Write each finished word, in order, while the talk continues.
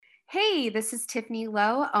Hey, this is Tiffany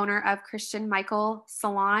Lowe, owner of Christian Michael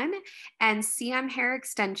Salon and CM Hair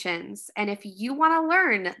Extensions. And if you want to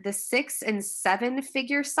learn the 6 and 7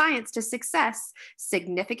 figure science to success,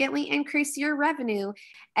 significantly increase your revenue,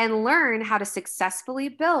 and learn how to successfully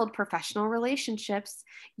build professional relationships,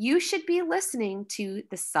 you should be listening to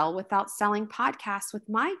the Sell Without Selling podcast with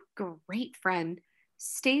my great friend,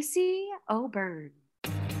 Stacey O'Byrne.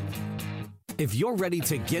 If you're ready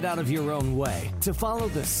to get out of your own way to follow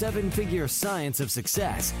the 7-figure science of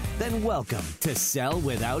success, then welcome to Sell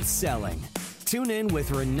Without Selling. Tune in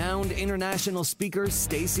with renowned international speaker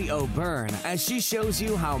Stacey O'Byrne as she shows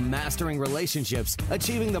you how mastering relationships,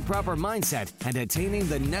 achieving the proper mindset, and attaining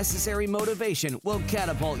the necessary motivation will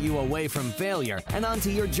catapult you away from failure and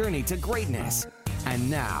onto your journey to greatness.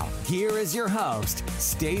 And now, here is your host,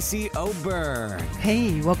 Stacey O'Byrne.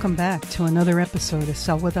 Hey, welcome back to another episode of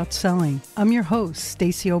Sell Without Selling. I'm your host,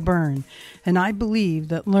 Stacey O'Byrne, and I believe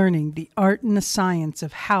that learning the art and the science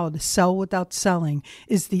of how to sell without selling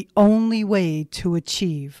is the only way to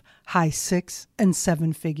achieve high 6 and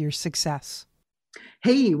 7-figure success.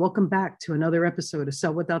 Hey, welcome back to another episode of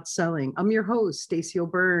Sell Without Selling. I'm your host, Stacey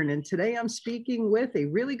O'Byrne, and today I'm speaking with a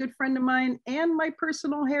really good friend of mine and my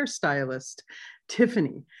personal hairstylist,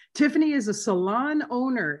 Tiffany. Tiffany is a salon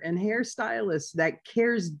owner and hairstylist that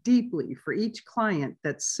cares deeply for each client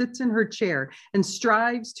that sits in her chair and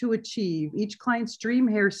strives to achieve each client's dream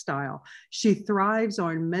hairstyle. She thrives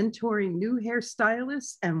on mentoring new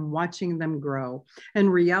hairstylists and watching them grow.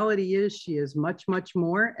 And reality is she is much, much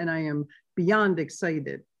more, and I am beyond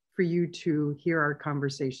excited for you to hear our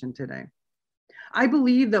conversation today. I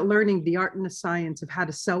believe that learning the art and the science of how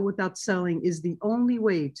to sell without selling is the only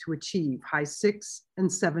way to achieve high 6 and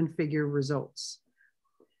 7-figure results.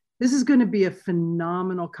 This is going to be a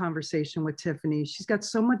phenomenal conversation with Tiffany. She's got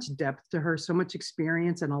so much depth to her, so much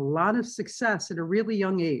experience, and a lot of success at a really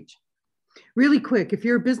young age. Really quick, if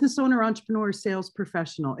you're a business owner, entrepreneur, or sales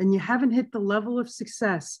professional, and you haven't hit the level of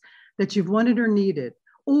success that you've wanted or needed,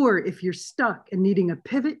 or if you're stuck and needing a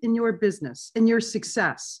pivot in your business and your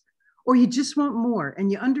success, or you just want more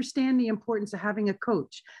and you understand the importance of having a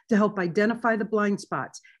coach to help identify the blind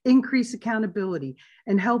spots, increase accountability,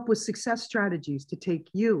 and help with success strategies to take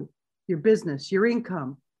you, your business, your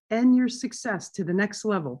income, and your success to the next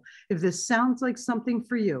level. If this sounds like something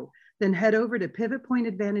for you, then head over to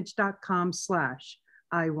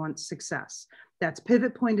pivotpointadvantage.com/I want success. That's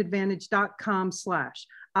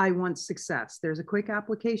pivotpointadvantage.com/I want success. There's a quick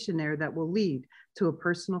application there that will lead to a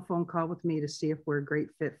personal phone call with me to see if we're a great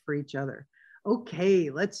fit for each other. Okay,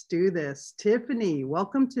 let's do this. Tiffany,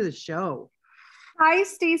 welcome to the show. Hi,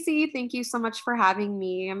 Stacey. Thank you so much for having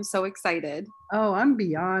me. I'm so excited. Oh, I'm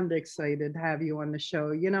beyond excited to have you on the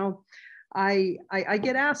show. You know, I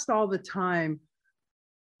get asked all the time,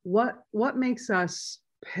 what makes us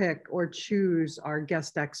pick or choose our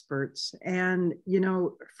guest experts? And, you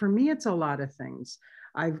know, for me, it's a lot of things.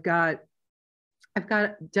 I've got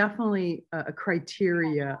definitely a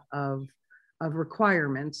criteria of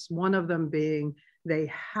requirements. One of them being they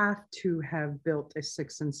have to have built a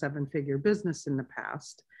 6 and 7-figure business in the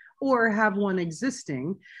past or have one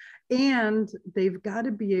existing, and they've got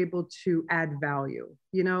to be able to add value,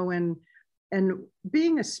 you know, and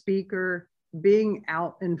being a speaker, being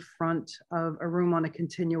out in front of a room on a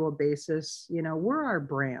continual basis, you know, we're our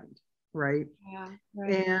brand, right? Yeah,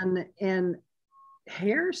 right. And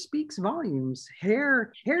hair speaks volumes.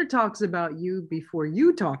 Hair talks about you before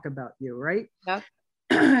you talk about you, right? Yep.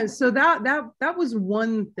 So that was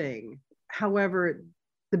one thing. However,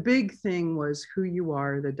 the big thing was who you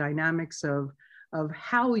are, the dynamics of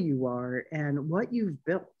how you are and what you've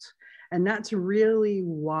built. And that's really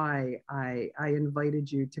why I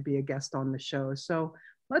invited you to be a guest on the show. So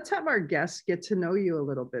let's have our guests get to know you a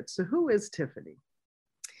little bit. So who is Tiffany?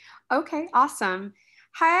 Okay, awesome.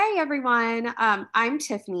 Hi, everyone. I'm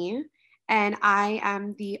Tiffany, and I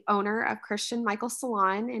am the owner of Christian Michael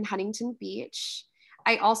Salon in Huntington Beach.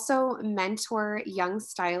 I also mentor young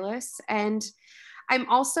stylists, and I'm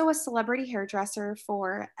also a celebrity hairdresser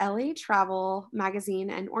for LA Travel Magazine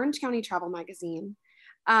and Orange County Travel Magazine.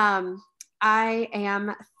 I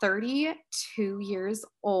am 32 years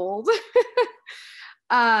old.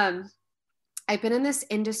 I've been in this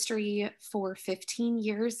industry for 15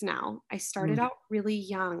 years now. I started out really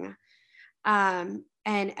young. And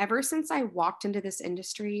ever since I walked into this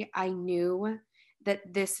industry, I knew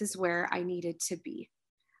that this is where I needed to be.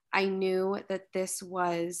 I knew that this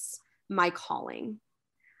was my calling,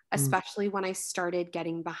 especially when I started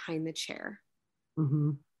getting behind the chair.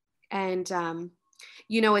 Mm-hmm. And,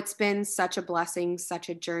 you know, it's been such a blessing, such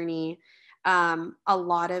a journey. A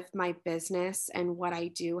lot of my business and what I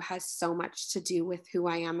do has so much to do with who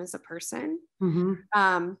I am as a person.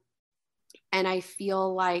 Mm-hmm. And I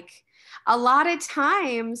feel like a lot of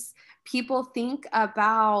times people think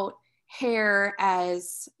about hair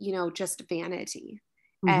as, just vanity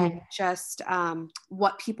Mm-hmm. and just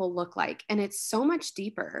what people look like. And it's so much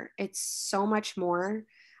deeper. It's so much more.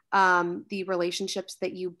 The relationships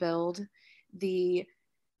that you build, the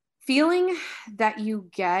feeling that you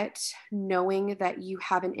get knowing that you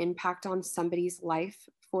have an impact on somebody's life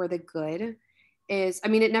for the good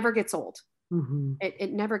it never gets old. Mm-hmm.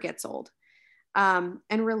 It never gets old. And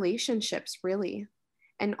relationships, really.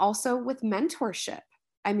 And also with mentorship.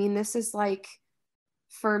 This is like,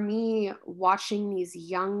 for me, watching these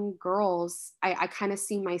young girls, I kind of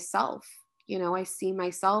see myself. I see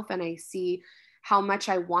myself and I see how much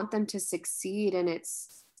I want them to succeed. And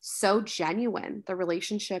it's so genuine. The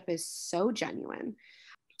relationship is so genuine.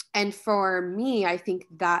 And for me, I think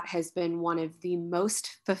that has been one of the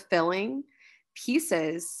most fulfilling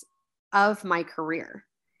pieces of my career,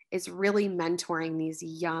 is really mentoring these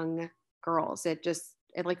young girls. It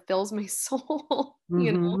like fills my soul,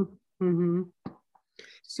 Mm-hmm. Mm-hmm.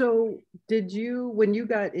 So when you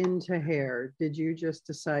got into hair, did you just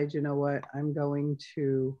decide, you know what, I'm going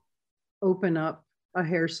to open up a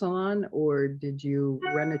hair salon, or did you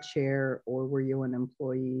rent a chair, or were you an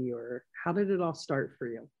employee, or how did it all start for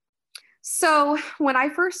you? So when I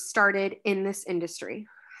first started in this industry,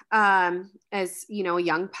 as a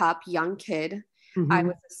young pup, young kid, Mm-hmm. I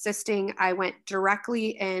was assisting. I went directly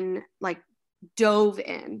in, like dove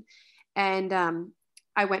in, and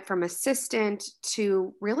I went from assistant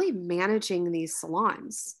to really managing these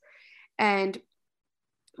salons. And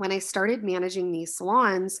when I started managing these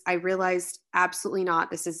salons, I realized absolutely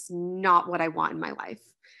not. This is not what I want in my life.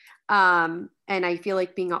 And I feel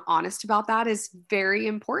like being honest about that is very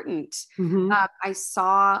important. Mm-hmm. I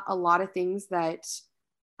saw a lot of things that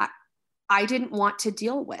I didn't want to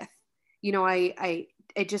deal with.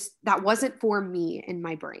 That wasn't for me in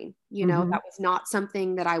my brain. Mm-hmm. That was not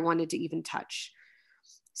something that I wanted to even touch.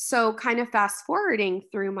 So kind of fast forwarding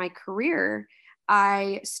through my career,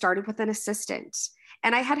 I started with an assistant,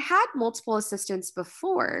 and I had had multiple assistants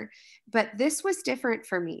before, but this was different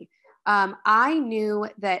for me. I knew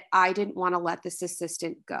that I didn't want to let this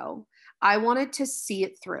assistant go. I wanted to see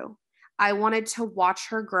it through. I wanted to watch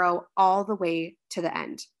her grow all the way to the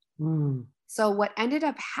end. Mm. So what ended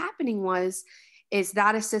up happening is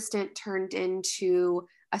that assistant turned into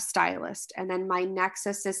a stylist, and then my next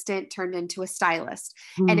assistant turned into a stylist,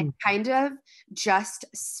 and it kind of just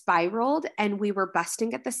spiraled, and we were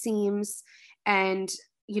busting at the seams, and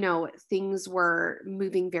things were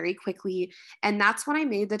moving very quickly. And that's when I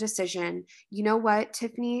made the decision, you know what,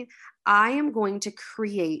 Tiffany, I am going to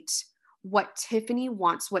create what Tiffany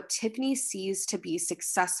wants, what Tiffany sees to be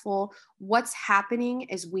successful. What's happening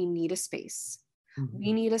is we need a space. Mm-hmm.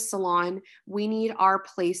 We need a salon. We need our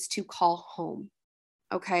place to call home.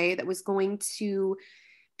 Okay. That was going to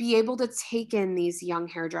be able to take in these young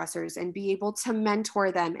hairdressers and be able to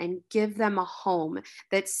mentor them and give them a home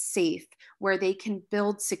that's safe, where they can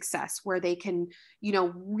build success, where they can,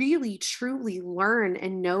 really truly learn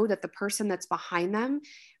and know that the person that's behind them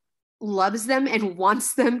loves them and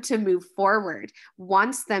wants them to move forward,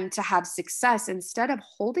 wants them to have success instead of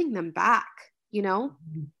holding them back.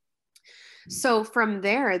 Mm-hmm. So from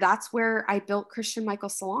there, that's where I built Christian Michael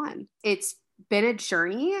Salon. It's been a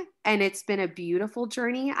journey, and it's been a beautiful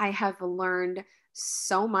journey. I have learned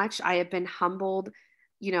so much. I have been humbled,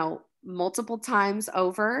 multiple times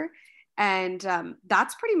over. And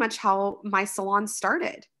that's pretty much how my salon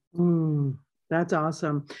started. That's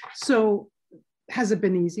awesome. So has it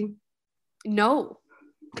been easy? No,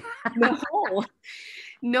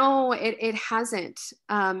 no, it hasn't.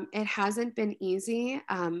 It hasn't been easy.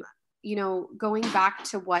 Going back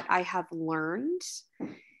to what I have learned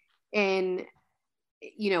in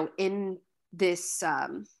this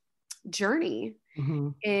journey, Mm-hmm.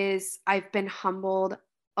 is I've been humbled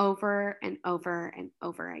over and over and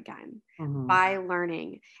over again Mm-hmm. by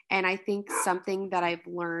learning. And I think something that I've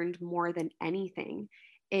learned more than anything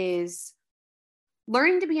is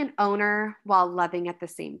learning to be an owner while loving at the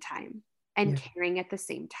same time and caring at the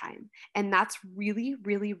same time. And that's really,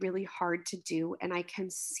 really, really hard to do. And I can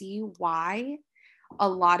see why a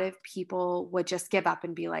lot of people would just give up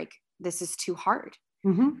and be like, this is too hard.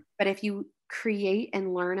 Mm-hmm. But if you create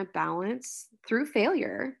and learn a balance through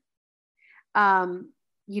failure,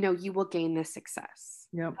 you will gain this success.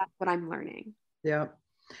 Yep. That's what I'm learning. Yep.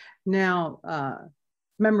 Now,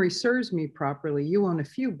 memory serves me properly, you own a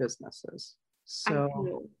few businesses.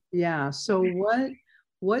 So yeah. So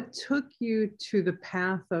What took you to the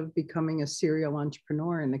path of becoming a serial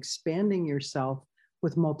entrepreneur and expanding yourself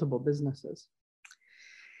with multiple businesses?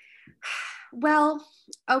 Well,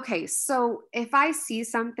 okay. So if I see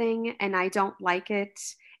something and I don't like it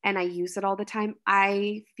and I use it all the time,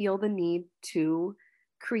 I feel the need to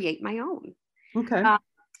create my own. Okay. Uh,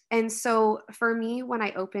 and so for me, when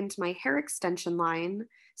I opened my hair extension line,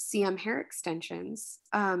 CM Hair Extensions,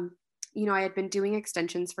 I had been doing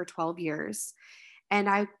extensions for 12 years and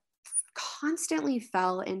I constantly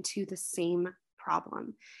fell into the same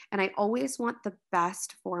problem. And I always want the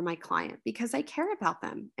best for my client because I care about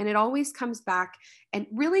them. And it always comes back and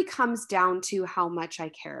really comes down to how much I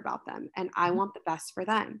care about them. And I want the best for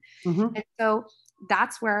them. Mm-hmm. And so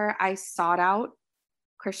that's where I sought out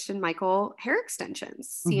Christian Michael hair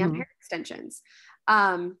extensions, CM Mm-hmm. hair extensions.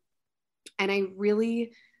 And I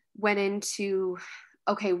really went into,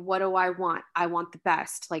 okay, what do I want? I want the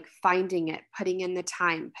best, like finding it, putting in the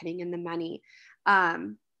time, putting in the money.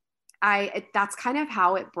 That's kind of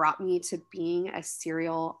how it brought me to being a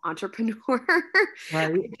serial entrepreneur.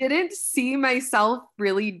 Right. I didn't see myself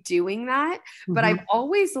really doing that, but Mm-hmm. I've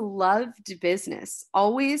always loved business,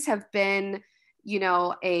 always have been,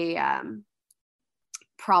 a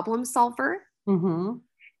problem solver. Mm-hmm.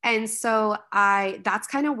 And so that's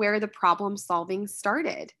kind of where the problem solving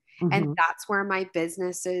started. And Mm-hmm. that's where my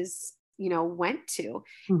businesses, went to.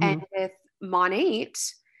 Mm-hmm. And with Monate,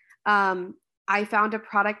 I found a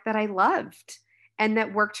product that I loved and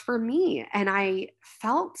that worked for me. And I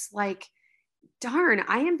felt like, darn,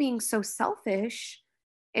 I am being so selfish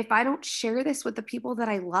if I don't share this with the people that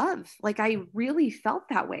I love. Like, I really felt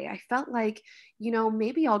that way. I felt like,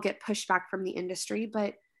 maybe I'll get pushback from the industry,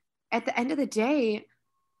 but at the end of the day,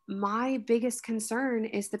 my biggest concern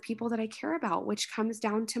is the people that I care about, which comes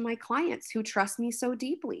down to my clients who trust me so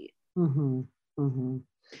deeply. Mm-hmm. Mm-hmm.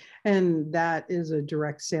 And that is a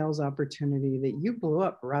direct sales opportunity that you blew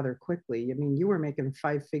up rather quickly. I mean, you were making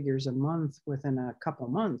 5 figures a month within a couple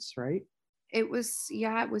months, right? It was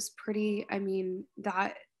pretty, I mean,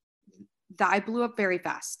 that I blew up very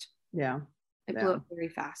fast. Yeah. It blew Yeah. up very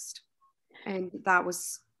fast. And that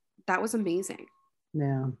was amazing.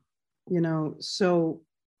 Yeah. So,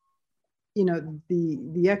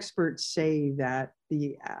 the experts say that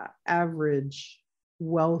the average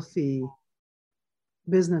wealthy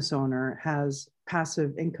business owner has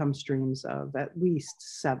passive income streams of at least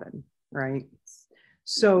 7, right?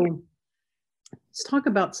 So let's talk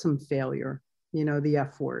about some failure, the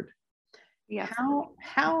F word. Yeah.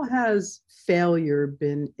 How has failure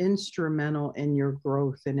been instrumental in your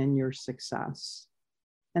growth and in your success?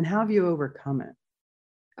 And how have you overcome it?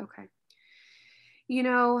 Okay.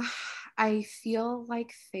 I feel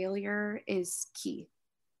like failure is key.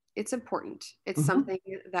 It's important. It's Mm-hmm. something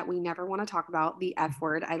that we never want to talk about, the F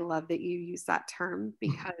word. I love that you use that term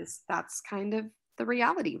because that's kind of the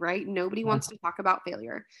reality, right? Nobody wants to talk about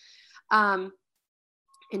failure. And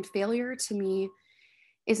failure to me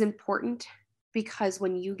is important because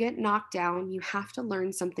when you get knocked down, you have to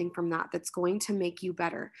learn something from that that's going to make you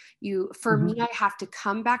better. For Mm-hmm. me, I have to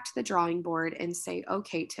come back to the drawing board and say,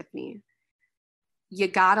 okay, Tiffany, you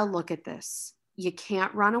got to look at this. You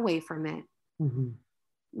can't run away from it. Mm-hmm.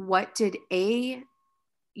 What did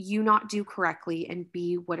you not do correctly? And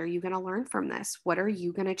B, what are you going to learn from this? What are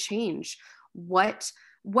you going to change? What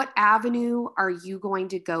avenue are you going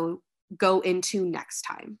to go into next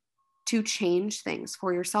time to change things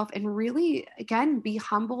for yourself? And really, again, be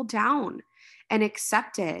humble down and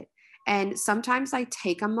accept it. And sometimes I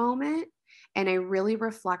take a moment and I really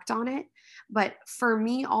reflect on it. But for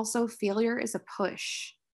me, also, failure is a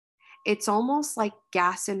push. It's almost like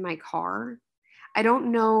gas in my car. I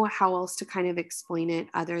don't know how else to kind of explain it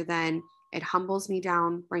other than it humbles me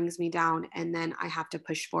down, brings me down, and then I have to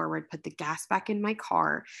push forward, put the gas back in my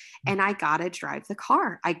car, and I got to drive the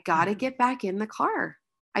car. I got to get back in the car.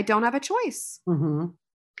 I don't have a choice. Mm-hmm.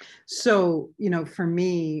 So, for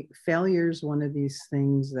me, failure is one of these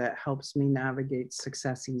things that helps me navigate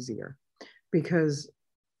success easier because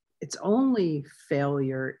it's only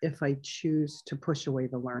failure if I choose to push away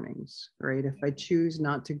the learnings, right? If I choose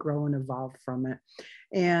not to grow and evolve from it.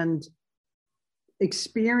 And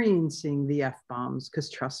experiencing the F-bombs,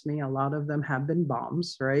 because trust me, a lot of them have been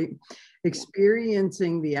bombs, right?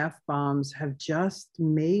 Experiencing the F-bombs have just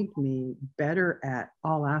made me better at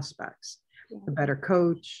all aspects. A better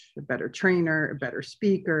coach, a better trainer, a better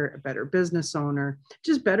speaker, a better business owner,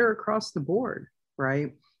 just better across the board,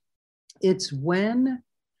 right? It's when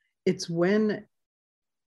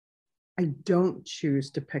I don't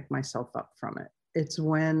choose to pick myself up from it. It's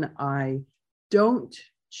when I don't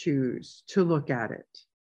choose to look at it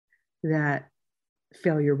that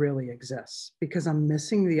failure really exists, because I'm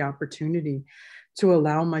missing the opportunity to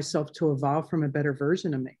allow myself to evolve from a better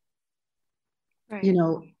version of me. Right.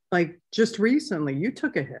 Like just recently, you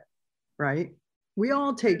took a hit, right? We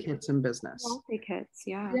all take hits in business. I'll take hits.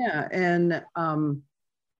 Yeah. Yeah. And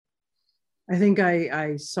I think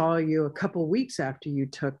I saw you a couple weeks after you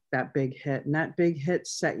took that big hit, and that big hit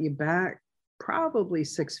set you back probably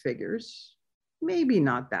 6 figures, maybe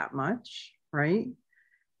not that much, right?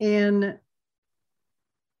 And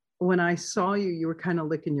when I saw you, you were kind of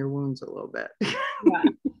licking your wounds a little bit. Yeah.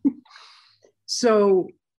 So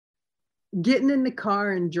getting in the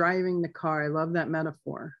car and driving the car, I love that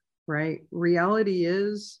metaphor, right? Reality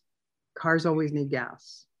is cars always need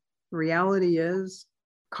gas. Reality is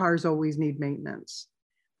cars always need maintenance.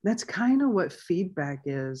 That's kind of what feedback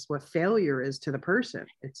is, what failure is to the person.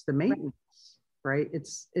 It's the maintenance, right?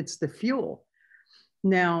 It's the fuel.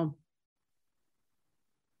 Now,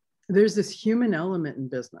 there's this human element in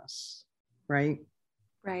business, right?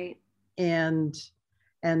 Right. And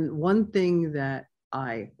one thing that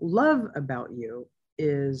I love about you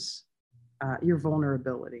is your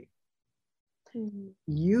vulnerability. Mm-hmm.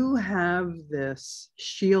 You have this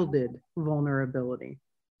shielded vulnerability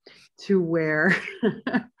to where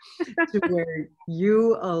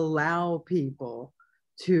you allow people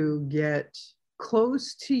to get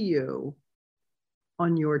close to you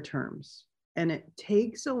on your terms. And it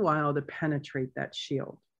takes a while to penetrate that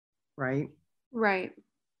shield, right? Right.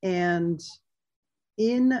 And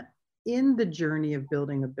in the journey of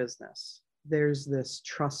building a business, there's this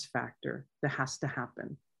trust factor that has to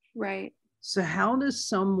happen. Right. So how does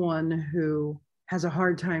someone who has a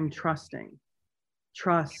hard time trust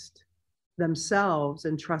themselves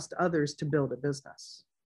and trust others to build a business?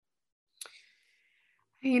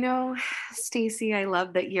 Stacy, I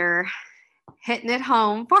love that you're hitting it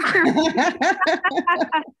home for me.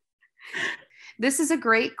 This is a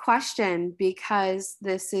great question because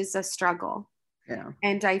this is a struggle. Yeah.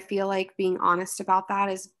 And I feel like being honest about that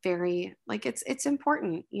is very, like, it's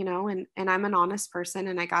important, and I'm an honest person,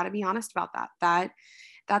 and I got to be honest about that.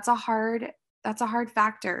 That's a hard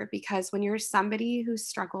factor, because when you're somebody who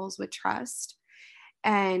struggles with trust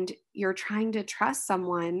and you're trying to trust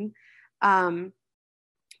someone,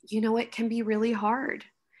 it can be really hard.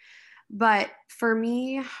 But for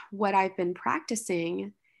me, what I've been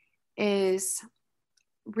practicing is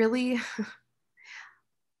really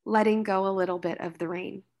letting go a little bit of the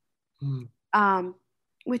rein,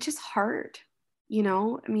 which is hard.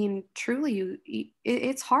 Truly,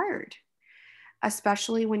 it's hard,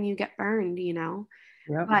 especially when you get burned,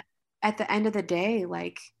 Yep. But at the end of the day,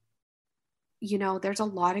 there's a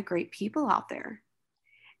lot of great people out there.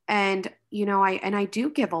 And, I do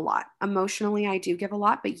give a lot emotionally. I do give a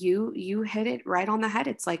lot, but you hit it right on the head.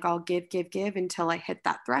 It's like, I'll give until I hit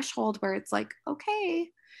that threshold where it's like, okay,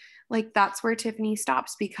 like that's where Tiffany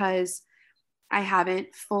stops, because I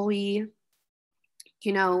haven't fully,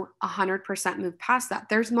 100% moved past that.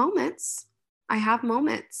 There's moments, I have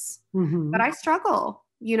moments, but I struggle.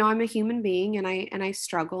 I'm a human being, and I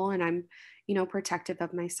struggle, and I'm, protective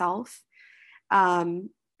of myself,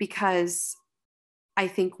 because I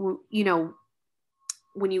think,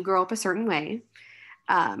 when you grow up a certain way,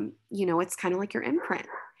 it's kind of like your imprint.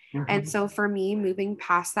 And so for me, moving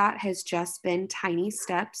past that has just been tiny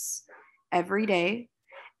steps every day.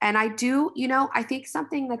 And I do, I think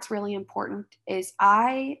something that's really important is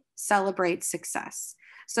I celebrate success.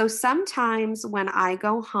 So sometimes when I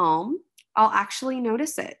go home, I'll actually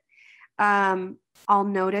notice it. I'll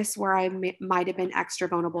notice where I might have been extra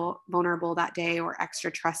vulnerable that day, or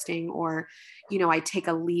extra trusting, or, I take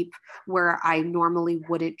a leap where I normally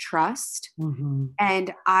wouldn't trust.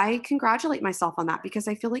 And I congratulate myself on that, because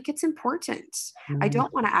I feel like it's important. I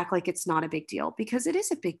don't want to act like it's not a big deal, because it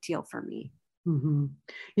is a big deal for me.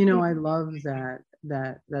 I love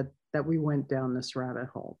that we went down this rabbit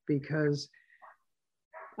hole, because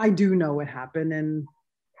I do know what happened, and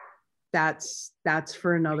that's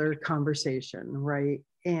for another conversation, right?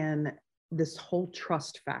 And this whole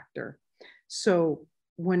trust factor. So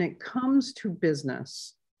when it comes to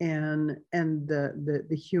business and the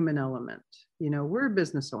human element, we're a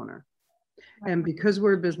business owner. And because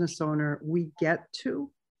we're a business owner, we get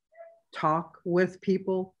to talk with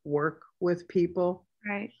people, work with people,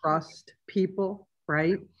 right, trust people,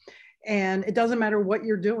 right? And it doesn't matter what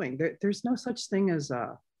you're doing. There's no such thing as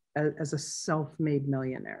a self-made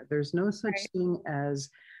millionaire. There's no such thing as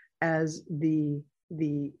the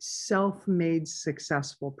self-made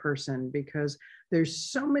successful person, because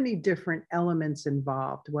there's so many different elements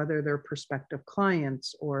involved, whether they're prospective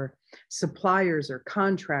clients or suppliers or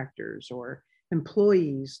contractors or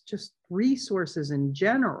employees, just resources in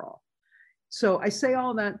general. So I say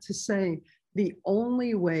all that to say the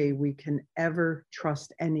only way we can ever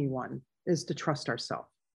trust anyone is to trust ourselves.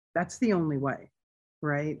 That's the only way,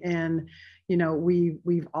 right? And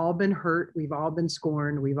we've all been hurt, we've all been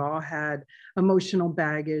scorned, we've all had emotional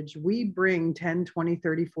baggage. We bring 10, 20,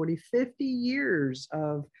 30, 40, 50 years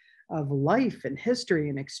of life and history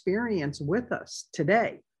and experience with us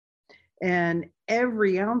today. And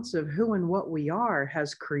every ounce of who and what we are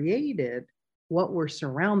has created what we're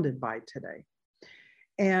surrounded by today.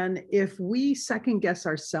 And if we second guess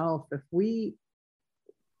ourselves, if we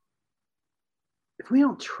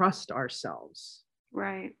don't trust ourselves,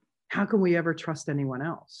 right, how can we ever trust anyone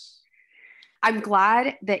else? I'm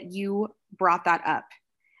glad that you brought that up,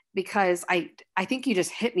 because I think you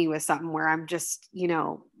just hit me with something where I'm just,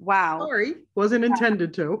 wow. Sorry, wasn't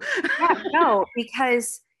intended to. Yeah, no,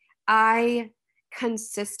 because I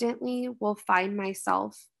consistently will find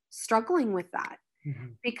myself struggling with that. Mm-hmm.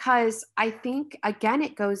 Because I think, again,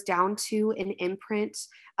 it goes down to an imprint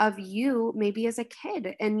of you maybe as a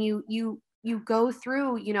kid, and you go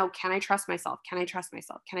through, can I trust myself? Can I trust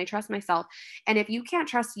myself? Can I trust myself? And if you can't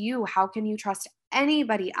trust you, how can you trust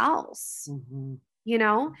anybody else?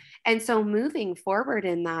 Mm-hmm. And so moving forward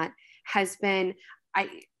in that has been,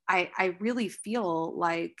 I really feel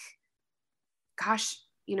like, gosh,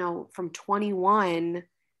 from 21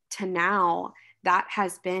 to now, that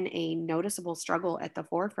has been a noticeable struggle at the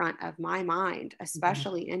forefront of my mind,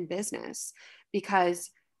 especially in business, because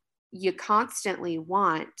you constantly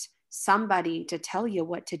want somebody to tell you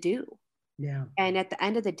what to do. Yeah. And at the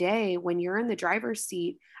end of the day, when you're in the driver's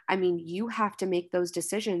seat, I mean, you have to make those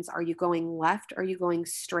decisions. Are you going left? Are you going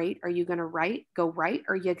straight? Are you going to go right?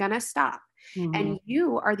 Or are you going to stop? Mm-hmm. And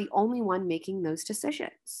you are the only one making those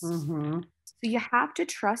decisions. Mm-hmm. So you have to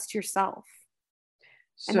trust yourself.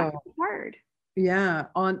 And that's hard. Yeah.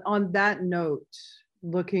 On that note,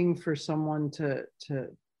 looking for someone to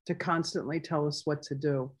constantly tell us what to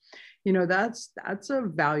do, that's a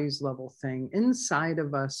values level thing. Inside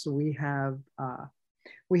of us, we have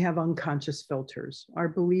unconscious filters. Our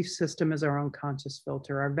belief system is our unconscious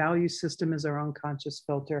filter. Our value system is our unconscious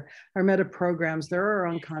filter. Our meta programs, they're our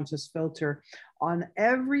unconscious filter. On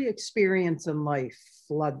every experience in life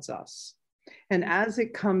floods us. And as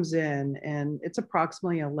it comes in, and it's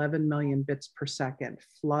approximately 11 million bits per second,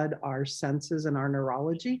 flood our senses and our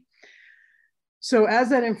neurology. So as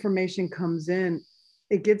that information comes in,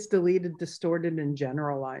 it gets deleted, distorted, and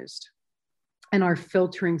generalized. And our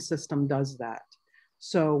filtering system does that.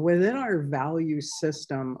 So within our value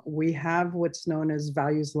system, we have what's known as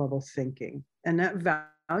values level thinking. And that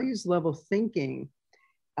values level thinking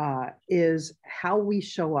is how we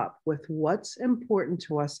show up with what's important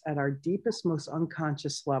to us at our deepest, most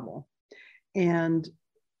unconscious level. And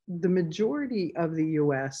the majority of the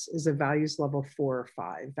US is a values level 4 or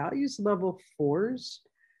 5. Values level 4s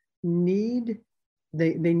need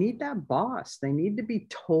that boss. They need to be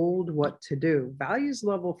told what to do. Values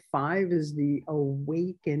level 5 is the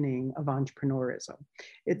awakening of entrepreneurism.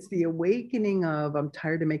 It's the awakening of, I'm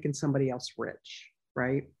tired of making somebody else rich,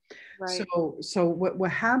 right? Right. So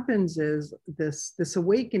what happens is this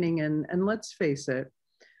awakening, and let's face it,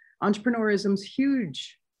 entrepreneurism's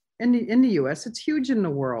huge in the US. It's huge in the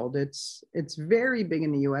world. It's very big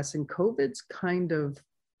in the US, and COVID's kind of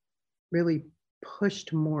really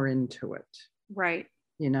pushed more into it. Right.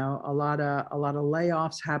 A lot of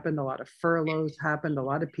layoffs happened, a lot of furloughs happened, a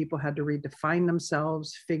lot of people had to redefine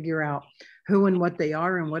themselves, figure out who and what they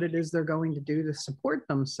are and what it is they're going to do to support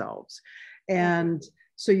themselves. And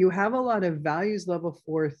so you have a lot of values level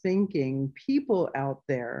 4 thinking people out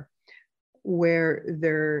there where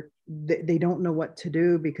they don't know what to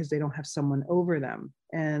do because they don't have someone over them.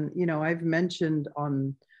 And I've mentioned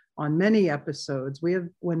on many episodes,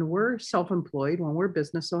 when we're self-employed, when we're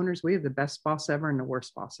business owners, we have the best boss ever and the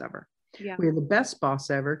worst boss ever. Yeah. We have the best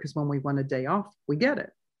boss ever because when we want a day off, we get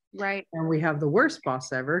it. Right. And we have the worst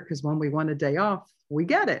boss ever because when we want a day off, we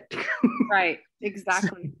get it. Right.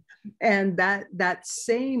 Exactly. And that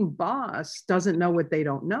same boss doesn't know what they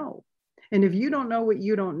don't know. And if you don't know what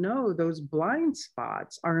you don't know, those blind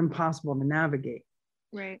spots are impossible to navigate.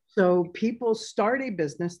 Right. So people start a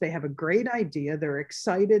business, they have a great idea, they're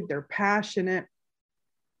excited, they're passionate,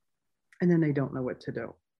 and then they don't know what to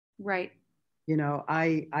do. Right.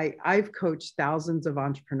 I've coached thousands of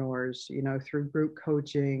entrepreneurs, through group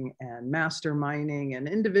coaching and masterminding and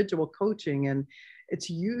individual coaching. And it's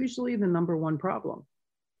usually the number one problem.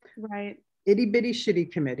 Right. Itty bitty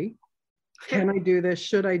shitty committee. Can I do this?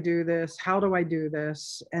 Should I do this? How do I do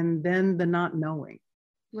this? And then the not knowing.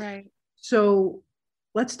 Right. So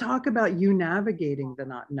let's talk about you navigating the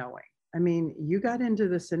not knowing. I mean, you got into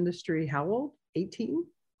this industry, how old? 18?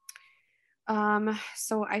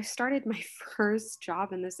 So I started my first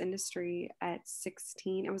job in this industry at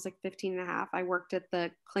 16. It was like 15 and a half. I worked at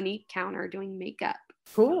the Clinique counter doing makeup.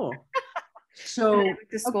 Cool. So And I went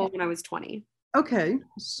to school when I was 20. Okay.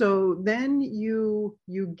 So then you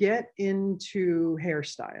get into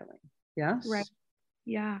hairstyling. Yes. Right.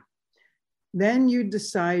 Yeah. Then you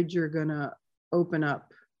decide you're gonna open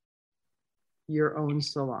up your own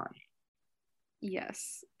salon.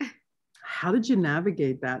 Yes. How did you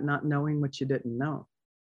navigate that, not knowing what you didn't know?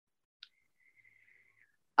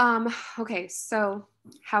 Okay, so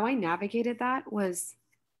how I navigated that was,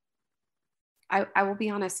 I will be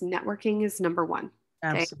honest, networking is number one.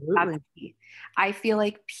 Okay? Absolutely. That's key. I feel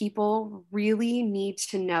like people really need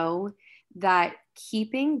to know that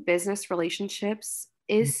keeping business relationships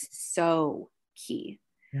is so key.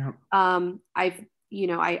 Yeah.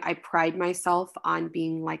 I pride myself on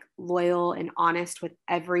being like loyal and honest with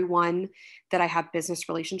everyone that I have business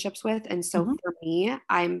relationships with. And so for me,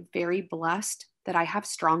 I'm very blessed that I have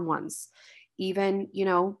strong ones. Even,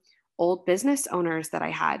 old business owners that I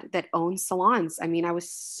had that own salons. I mean, I was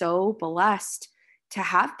so blessed to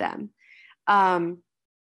have them.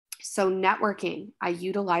 So networking, I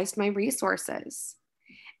utilized my resources.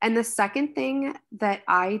 And the second thing that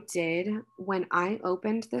I did when I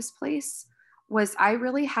opened this place was I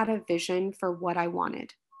really had a vision for what I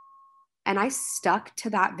wanted. And I stuck to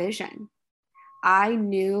that vision. I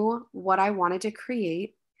knew what I wanted to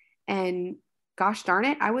create. And gosh darn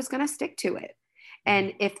it, I was going to stick to it.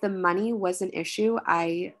 And if the money was an issue,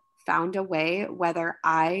 I found a way, whether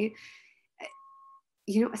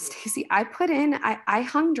Stacy, I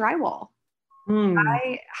hung drywall.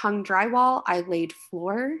 I hung drywall. I laid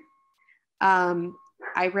floor.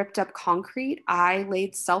 I ripped up concrete. I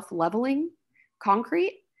laid self-leveling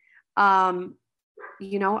concrete.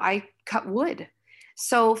 I cut wood.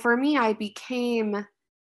 So for me, I became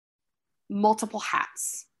multiple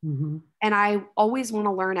hats. And I always want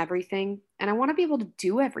to learn everything and I want to be able to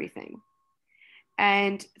do everything.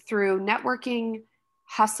 And through networking,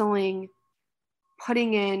 hustling,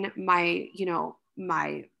 putting in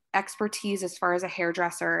my expertise as far as a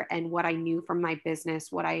hairdresser and what I knew from my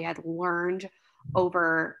business, what I had learned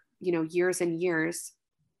over, years and years,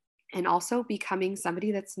 and also becoming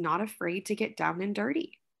somebody that's not afraid to get down and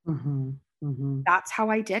dirty. That's how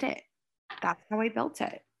I did it. That's how I built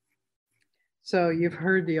it. So you've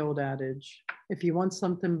heard the old adage, if you want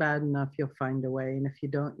something bad enough, you'll find a way. And if you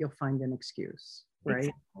don't, you'll find an excuse,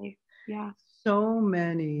 right? Exactly. Yeah. So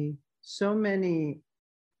many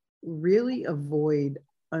really avoid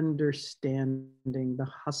understanding the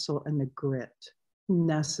hustle and the grit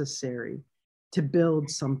necessary to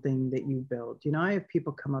build something that you build. I have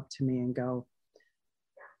people come up to me and go,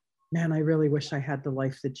 man, I really wish I had the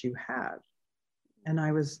life that you had. And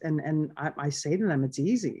I say to them, it's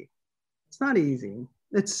easy. It's not easy.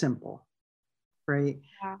 It's simple, right?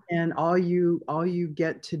 Yeah. And all you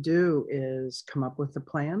get to do is come up with a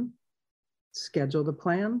plan, schedule the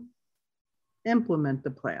plan, implement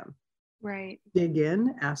the plan. Right. Dig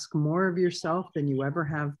in, ask more of yourself than you ever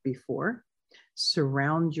have before.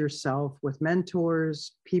 Surround yourself with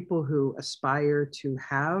mentors, people who aspire to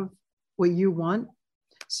have what you want.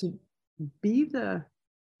 So be the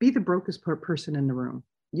brokest person in the room.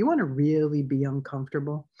 You want to really be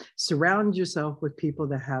uncomfortable, surround yourself with people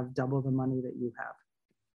that have double the money that you have.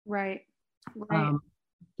 Right.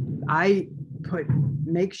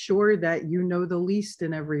 Make sure that you know the least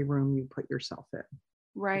in every room you put yourself in.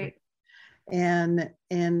 Right. And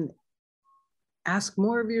ask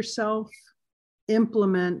more of yourself,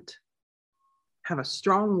 implement, have a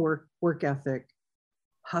strong work ethic,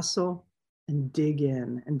 hustle, and dig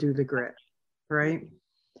in and do the grit, right?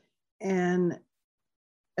 And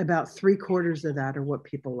about 3/4 of that are what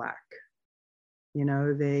people lack.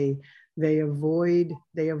 They avoid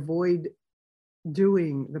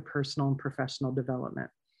doing the personal and professional development.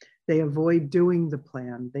 They avoid doing the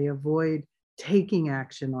plan. They avoid taking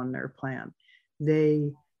action on their plan.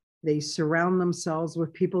 They surround themselves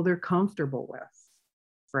with people they're comfortable with,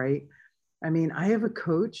 right? I mean, I have a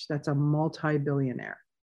coach that's a multi-billionaire,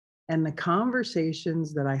 and the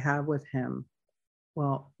conversations that I have with him,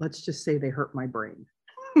 well, let's just say they hurt my brain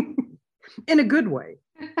in a good way,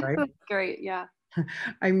 right? That's great. Yeah.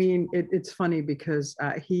 I mean, it's funny because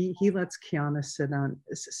he lets Kiana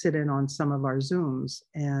sit in on some of our Zooms,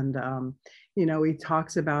 and he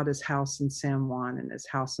talks about his house in San Juan and his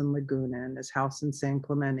house in Laguna and his house in San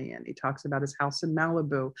Clemente, and he talks about his house in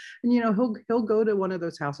Malibu, and he'll go to one of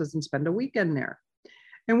those houses and spend a weekend there.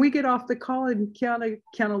 And we get off the call, and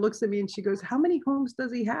Kiana looks at me and she goes, "How many homes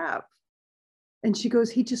does he have?" And she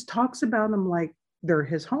goes, "He just talks about them like they're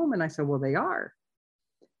his home." And I said, "Well, they are."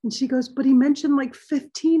 And she goes, but he mentioned like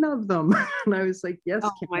 15 of them. And I was like, yes,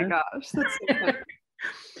 Oh my Karen. gosh, that's so funny.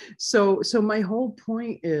 So my whole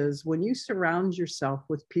point is, when you surround yourself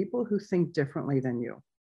with people who think differently than you,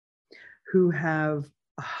 who have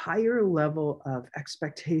a higher level of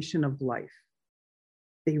expectation of life,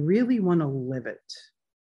 they really want to live it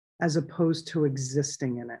as opposed to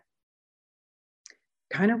existing in it.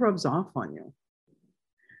 Kind of rubs off on you.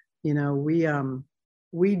 You know,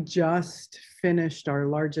 we just finished our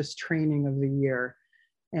largest training of the year,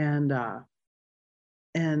 and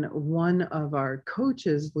one of our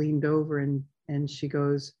coaches leaned over and she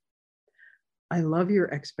goes, I love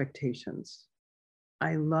your expectations.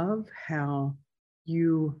 I love how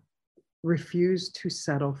you refuse to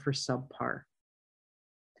settle for subpar.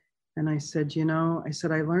 And I said,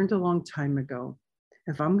 I learned a long time ago,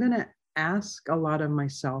 if I'm going to ask a lot of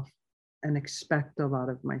myself and expect a lot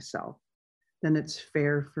of myself, then it's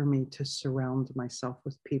fair for me to surround myself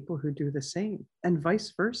with people who do the same, and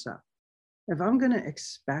vice versa. If I'm going to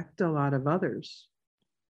expect a lot of others,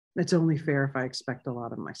 it's only fair if I expect a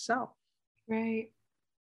lot of myself. Right.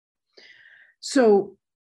 So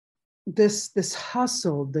this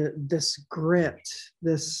hustle, this grit,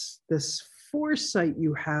 this foresight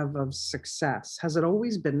you have of success, has it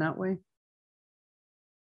always been that way?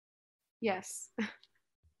 Yes.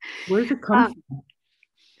 Where does it come from?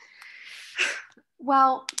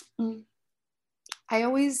 Well,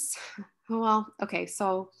 okay.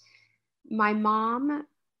 So my mom,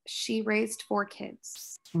 she raised 4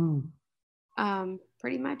 kids,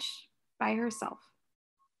 pretty much by herself.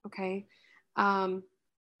 Okay.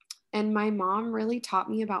 And my mom really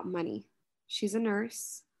taught me about money. She's a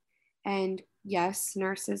nurse, and yes,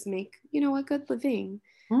 nurses make, a good living.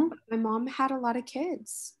 But my mom had a lot of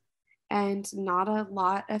kids and not a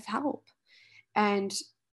lot of help. And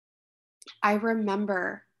I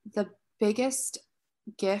remember the biggest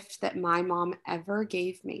gift that my mom ever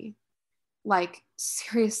gave me, like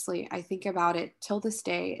seriously, I think about it till this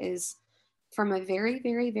day, is from a very,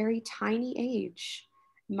 very, very tiny age,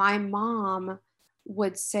 my mom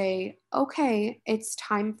would say, okay, it's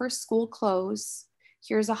time for school clothes.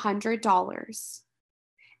 Here's $100.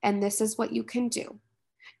 And this is what you can do.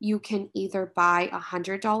 You can either buy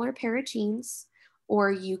 $100 pair of jeans,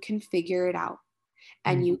 or you can figure it out,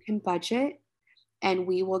 and you can budget, and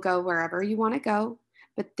we will go wherever you want to go.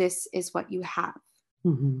 But this is what you have.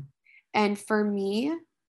 Mm-hmm. And for me,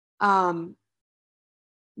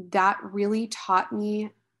 that really taught me,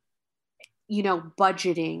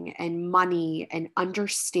 budgeting and money and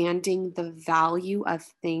understanding the value of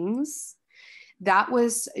things. That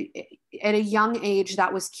was, at a young age,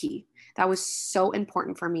 that was key. That was so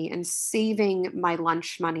important for me. And saving my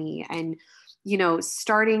lunch money and,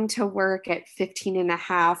 starting to work at 15 and a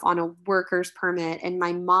half on a worker's permit. And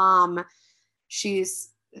my mom,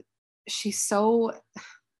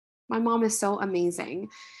 my mom is so amazing,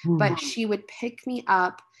 but she would pick me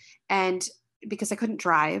up, and because I couldn't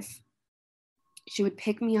drive, she would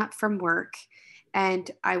pick me up from work,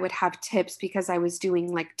 and I would have tips because I was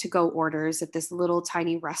doing like to-go orders at this little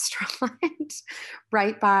tiny restaurant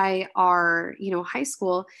right by our, high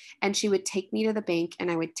school. And she would take me to the bank,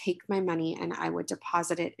 and I would take my money and I would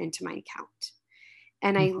deposit it into my account.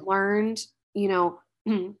 And I learned,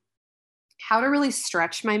 how to really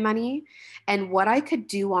stretch my money and what I could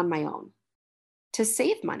do on my own to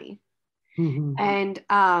save money. Mm-hmm. And,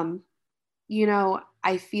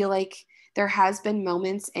 I feel like there has been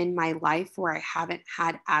moments in my life where I haven't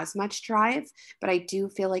had as much drive, but I do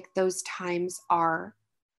feel like those times are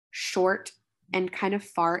short and kind of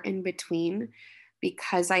far in between,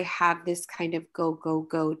 because I have this kind of go, go,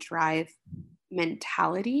 go drive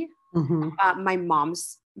mentality. Mm-hmm. My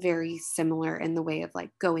mom's very similar in the way of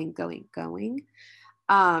like going, going, going.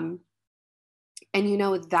 And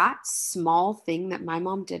that small thing that my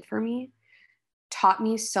mom did for me taught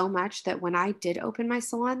me so much, that when I did open my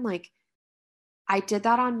salon, like I did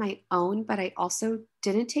that on my own, but I also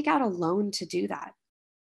didn't take out a loan to do that.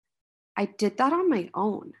 I did that on my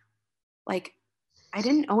own. Like I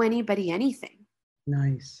didn't owe anybody anything.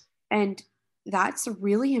 Nice. And that's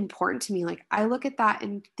really important to me. Like I look at that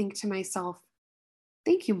and think to myself,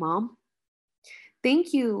 thank you, Mom.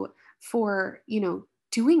 Thank you for,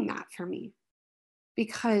 doing that for me,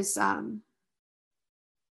 because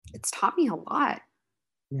it's taught me a lot.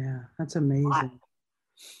 Yeah, that's amazing.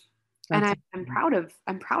 And I'm proud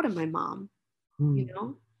of my mom.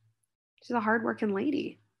 She's a hardworking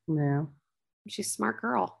lady. Yeah. She's a smart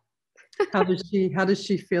girl. How does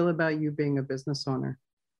she feel about you being a business owner?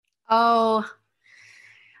 Oh,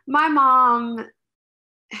 my mom,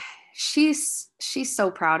 she's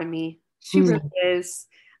so proud of me. She really is.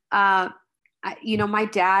 My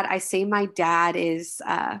dad, I say my dad is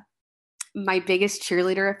my biggest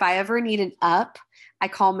cheerleader. If I ever need an up, I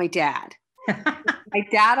call my dad. My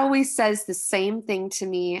dad always says the same thing to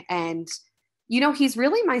me. And, he's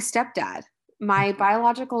really my stepdad. My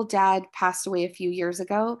biological dad passed away a few years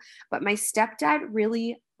ago, but my stepdad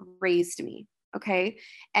really raised me. Okay.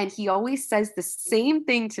 And he always says the same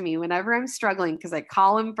thing to me whenever I'm struggling, because I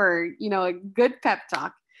call him for, a good pep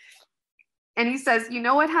talk. And he says, you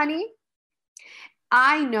know what, honey?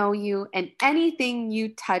 I know you, and anything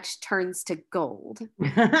you touch turns to gold.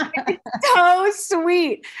 It's so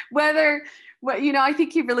sweet. I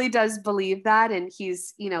think he really does believe that. And he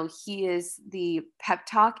is the pep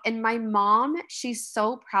talk. And my mom, she's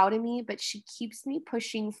so proud of me, but she keeps me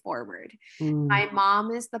pushing forward. My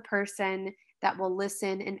mom is the person that will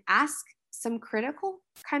listen and ask some critical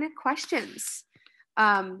kind of questions.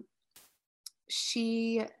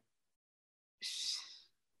 She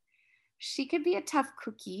could be a tough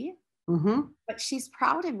cookie, but she's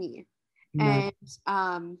proud of me. And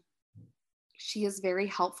she is very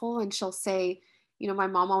helpful. And she'll say, my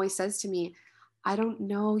mom always says to me, I don't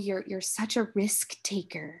know, you're such a risk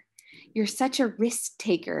taker. You're such a risk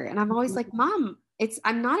taker. And I'm always like, Mom,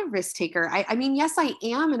 I'm not a risk taker. I mean, yes, I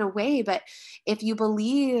am in a way, but if you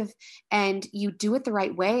believe and you do it the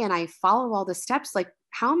right way and I follow all the steps, like,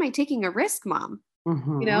 how am I taking a risk, Mom?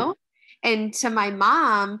 And to my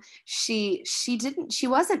mom, she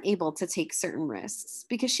wasn't able to take certain risks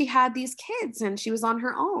because she had these kids and she was on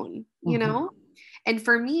her own, and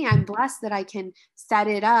for me, I'm blessed that I can set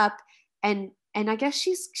it up. And I guess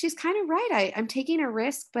she's kind of right. I'm taking a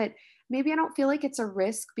risk, but maybe I don't feel like it's a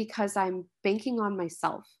risk because I'm banking on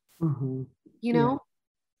myself, Yeah.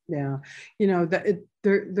 That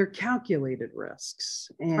they're calculated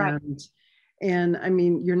risks. And I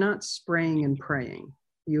mean, you're not spraying and praying.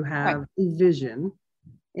 You have a vision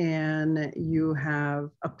and you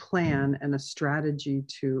have a plan and a strategy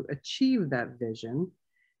to achieve that vision,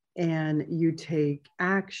 and you take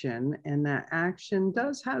action, and that action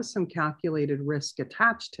does have some calculated risk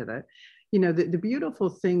attached to it. The beautiful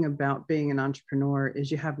thing about being an entrepreneur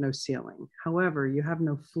is you have no ceiling. However, you have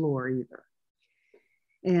no floor either.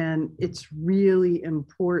 And it's really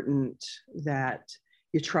important that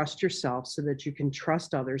you trust yourself so that you can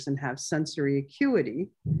trust others and have sensory acuity.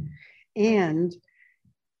 And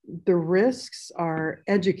the risks are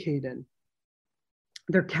educated.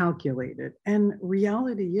 They're calculated. And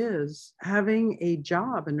reality is having a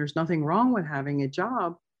job, and there's nothing wrong with having a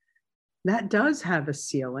job, that does have a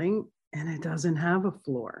ceiling and it doesn't have a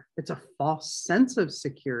floor. It's a false sense of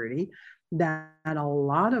security that a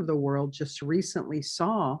lot of the world just recently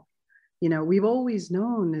saw. We've always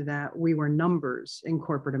known that we were numbers in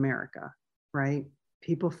corporate America, right?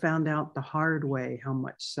 People found out the hard way how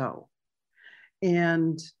much so.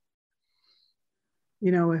 And,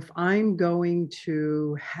 if I'm going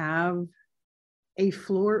to have a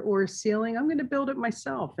floor or a ceiling, I'm going to build it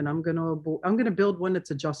myself, and I'm going to build one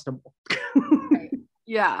that's adjustable.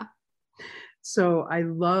 Yeah. So I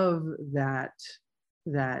love that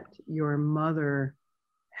your mother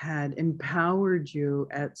had empowered you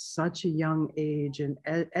at such a young age and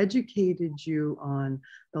educated you on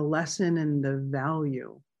the lesson and the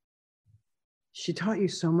value. She taught you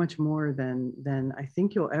so much more than I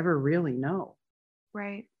think you'll ever really know.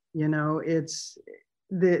 Right. It's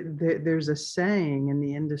there's a saying in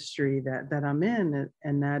the industry that I'm in,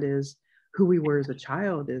 and that is, who we were as a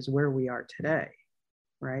child is where we are today.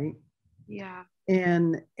 Right. Yeah.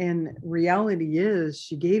 And reality is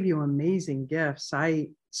she gave you amazing gifts.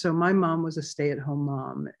 So my mom was a stay-at-home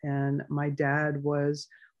mom, and my dad was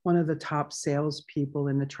one of the top salespeople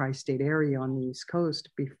in the tri-state area on the East Coast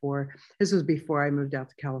this was before I moved out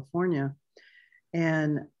to California.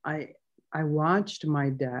 And I watched my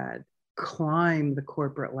dad climb the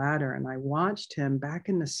corporate ladder, and I watched him back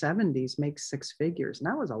in the 70s make six figures. And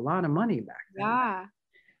that was a lot of money back then. Yeah.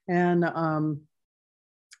 And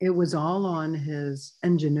it was all on his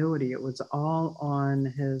ingenuity. It was all on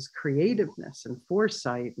his creativeness and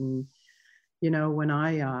foresight. And,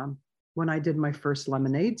 when I did my first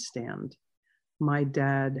lemonade stand, my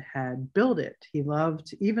dad had built it. He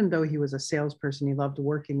loved, even though he was a salesperson, he loved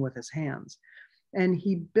working with his hands. And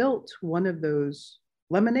he built one of those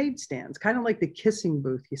lemonade stands, kind of like the kissing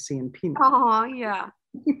booth you see in Peanuts. Oh, yeah.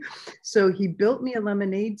 So he built me a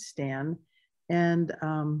lemonade stand, and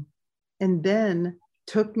then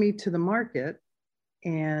took me to the market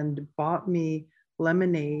and bought me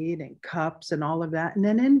lemonade and cups and all of that, and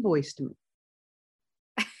then invoiced me.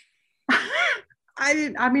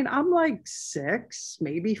 I'm like 6,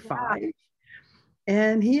 maybe 5.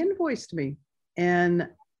 And he invoiced me. And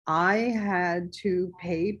I had to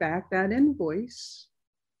pay back that invoice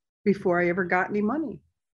before I ever got any money.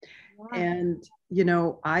 Yeah. And, you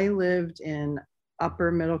know, I lived in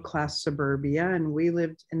upper middle class suburbia, and we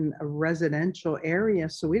lived in a residential area.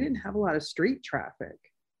 So we didn't have a lot of street traffic.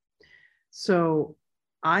 So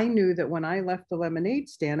I knew that when I left the lemonade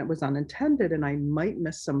stand, it was unintended, and I might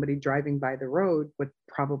miss somebody driving by the road, what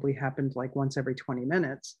probably happened like once every 20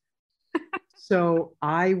 minutes. So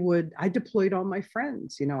I deployed all my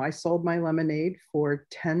friends. You know, I sold my lemonade for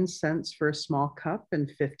 10 cents for a small cup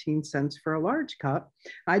and 15 cents for a large cup.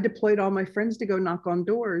 I deployed all my friends to go knock on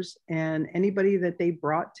doors, and anybody that they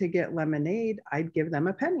brought to get lemonade, I'd give them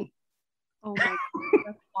a penny. Oh my God,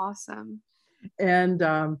 that's awesome.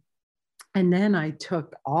 And then I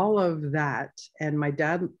took all of that, and my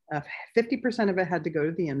dad, 50% of it had to go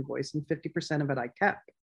to the invoice and 50% of it I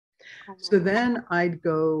kept. Oh So my then I'd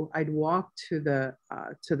walk to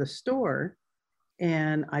the store,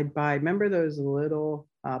 and I'd buy, remember those little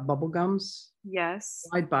bubble gums? Yes.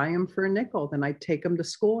 I'd buy them for a nickel. Then I'd take them to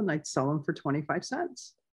school and I'd sell them for 25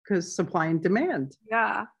 cents because supply and demand.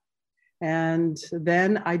 Yeah. And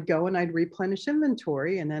then I'd go and I'd replenish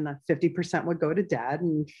inventory, and then 50% would go to dad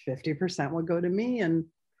and 50% would go to me. And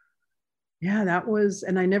yeah, that was,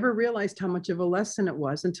 and I never realized how much of a lesson it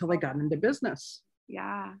was until I got into business.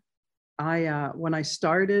 Yeah. When I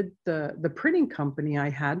started the printing company,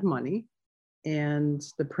 I had money, and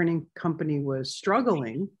the printing company was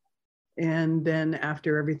struggling. And then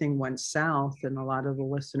after everything went south, and a lot of the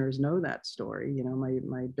listeners know that story, you know,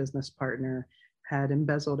 my business partner had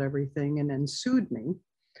embezzled everything and then sued me.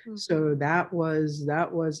 Mm-hmm. So that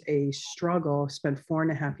was a struggle. Spent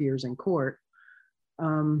 4.5 years in court.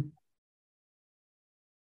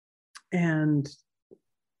 And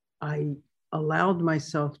I allowed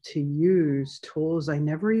myself to use tools I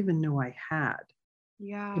never even knew I had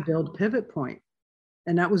to build Pivot Point.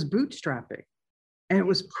 And that was bootstrapping. And it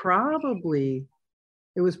was probably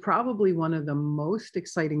one of the most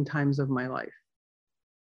exciting times of my life.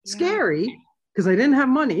 Yeah. Scary, because I didn't have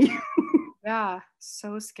money. Yeah,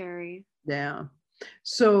 so scary. Yeah.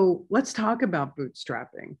 So let's talk about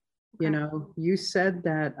bootstrapping. Okay. You know, you said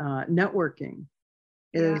that networking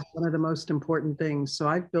is one of the most important things. So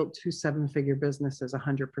I've built 2 7-figure businesses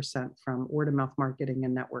 100% from word of mouth marketing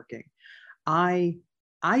and networking. I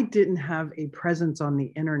didn't have a presence on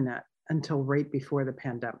the internet until right before the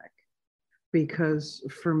pandemic, because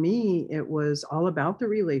for me, it was all about the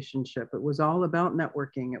relationship. It was all about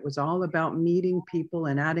networking. It was all about meeting people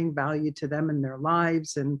and adding value to them in their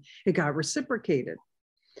lives. And it got reciprocated.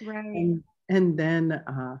 Right. And then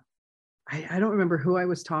I don't remember who I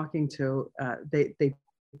was talking to. They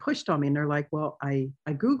pushed on me, and they're like, well, I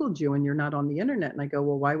Googled you and you're not on the internet. And I go,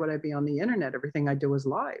 well, why would I be on the internet? Everything I do is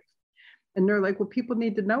live. And they're like, well, people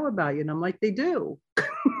need to know about you. And I'm like, they do.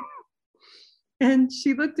 And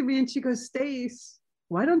she looked at me and she goes, Stace,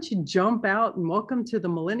 why don't you jump out and welcome to the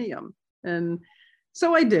millennium? And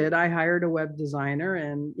so I did. I hired a web designer,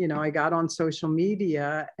 and, you know, I got on social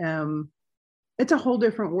media. It's a whole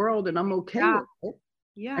different world, and I'm okay with it.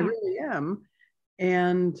 Yeah, I really am.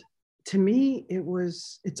 And to me,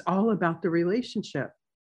 it's all about the relationship.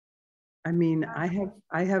 I mean,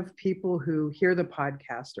 I have people who hear the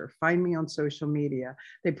podcast or find me on social media.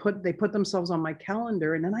 They put themselves on my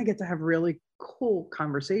calendar, and then I get to have really cool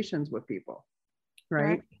conversations with people.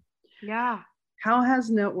 Right? Yeah. How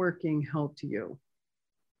has networking helped you?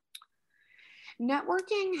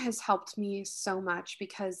 Networking has helped me so much,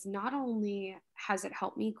 because not only has it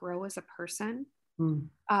helped me grow as a person,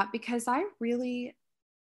 because I really,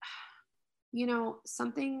 you know,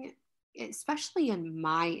 something, especially in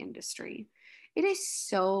my industry, it is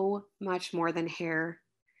so much more than hair.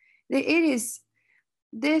 This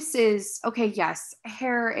is, okay, yes,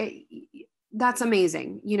 hair, that's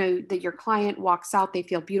amazing. You know, that your client walks out, they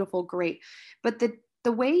feel beautiful, great. But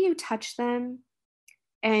the way you touch them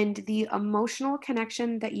and the emotional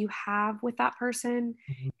connection that you have with that person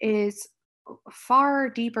is far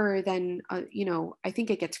deeper than, you know, I think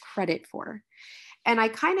it gets credit for. And I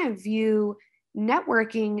kind of view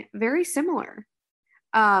networking very similar.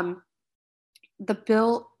 The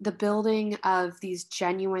building of these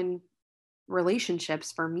genuine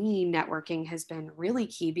relationships, for me, networking has been really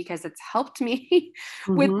key, because it's helped me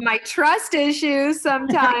with my trust issues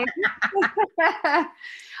sometimes.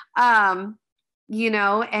 You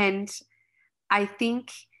know, and I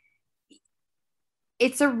think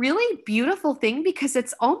it's a really beautiful thing, because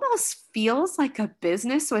it's almost feels like a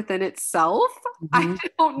business within itself. I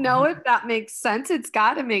don't know if that makes sense. It's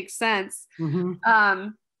got to make sense.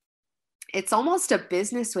 it's almost a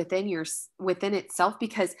business within itself,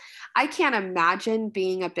 because I can't imagine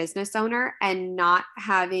being a business owner and not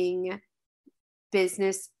having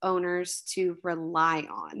business owners to rely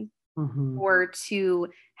on or to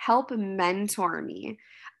help mentor me.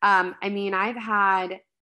 I mean,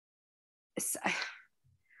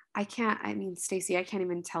 Stacey, I can't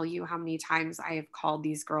even tell you how many times I have called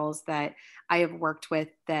these girls that I have worked with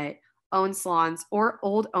that own salons or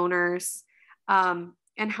old owners,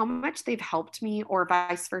 and how much they've helped me, or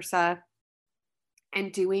vice versa.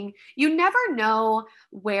 And you never know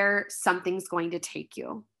where something's going to take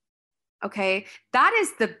you. Okay. That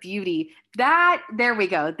is the beauty. There we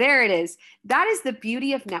go. There it is. That is the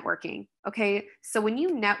beauty of networking. Okay. So when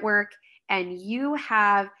you network and you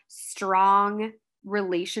have strong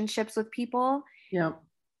relationships with people,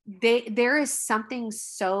 there is something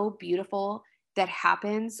so beautiful that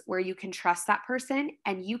happens where you can trust that person,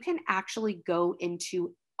 and you can actually go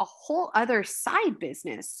into a whole other side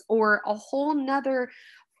business or a whole nother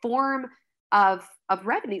form of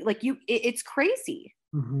revenue. Like it's crazy.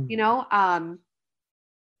 You know, I'm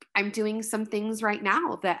doing some things right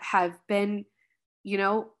now that have been, you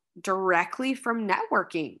know, directly from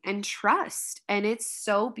networking and trust. And it's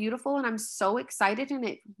so beautiful, and I'm so excited. And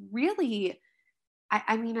it really,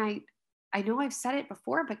 I mean, I know I've said it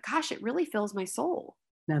before, but gosh, it really fills my soul.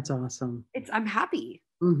 That's awesome. I'm happy.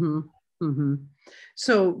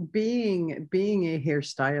 So being a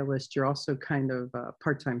hairstylist, you're also kind of a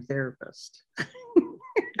part-time therapist.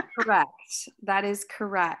 Correct. That is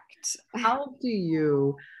correct. How do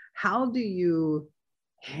you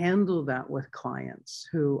handle that with clients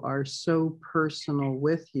who are so personal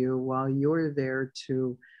with you while you're there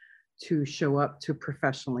to show up to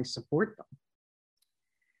professionally support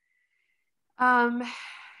them?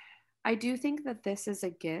 I do think that this is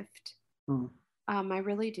a gift. I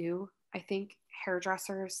really do. I think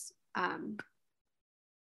hairdressers,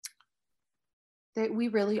 that we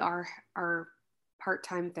really are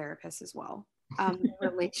part-time therapists as well.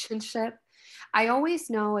 Relationship. I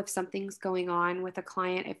always know if something's going on with a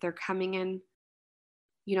client, if they're coming in,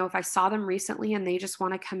 you know, if I saw them recently and they just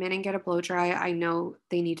want to come in and get a blow dry, I know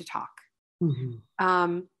they need to talk.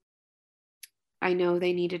 I know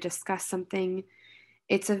they need to discuss something.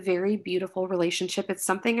 It's a very beautiful relationship. It's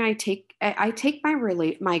something I take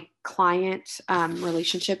my client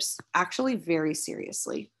relationships actually very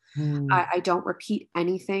seriously. I don't repeat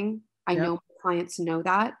anything. I know my clients know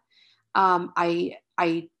that. I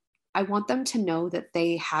want them to know that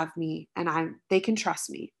they have me and they can trust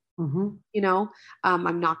me. You know,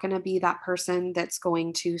 I'm not going to be that person that's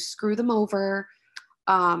going to screw them over.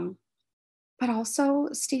 But also,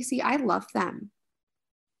 Stacey, I love them.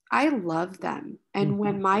 And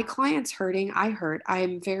when my client's hurting, I hurt.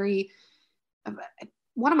 One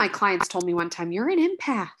of my clients told me one time, "You're an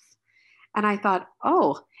empath." And I thought,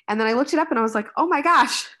 oh, and then I looked it up and I was like, oh my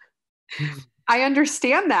gosh, I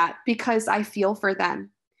understand that, because I feel for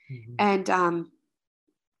them. And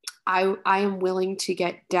I am willing to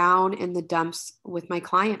get down in the dumps with my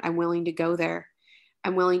client. I'm willing to go there.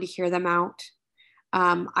 I'm willing to hear them out.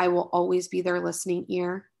 I will always be their listening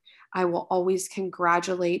ear. I will always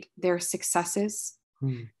congratulate their successes.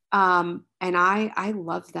 And I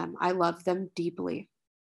love them. I love them deeply.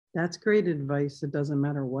 That's great advice. It doesn't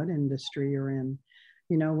matter what industry you're in.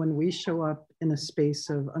 You know, when we show up in a space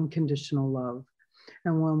of unconditional love,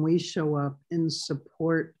 and when we show up in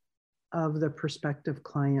support of the prospective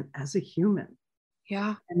client as a human,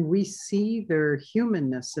 and we see their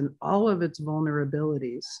humanness and all of its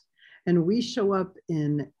vulnerabilities, and we show up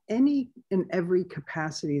in every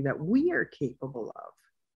capacity that we are capable of,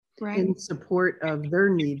 in support of their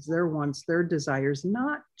needs, their wants, their desires,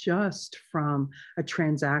 not just from a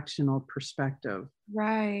transactional perspective,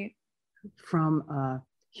 from a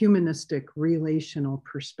humanistic relational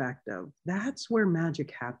perspective. That's where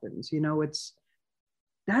magic happens. You know,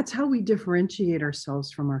 that's how we differentiate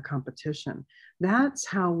ourselves from our competition. That's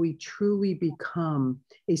how we truly become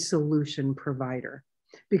a solution provider,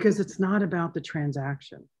 because it's not about the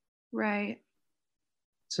transaction.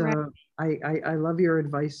 So I love your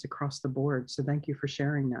advice across the board. So thank you for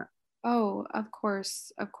sharing that. Oh, of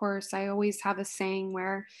course. Of course. I always have a saying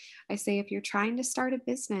where I say, if you're trying to start a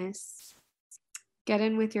business, get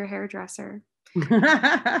in with your hairdresser.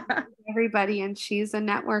 Everybody, and she's a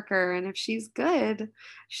networker. And if she's good,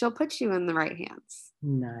 she'll put you in the right hands.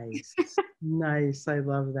 Nice. Nice. I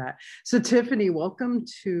love that. So Tiffany, welcome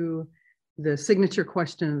to the signature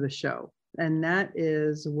question of the show. And that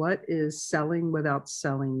is, what is selling without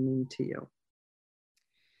selling mean to you?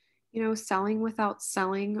 You know, selling without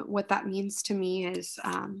selling, what that means to me is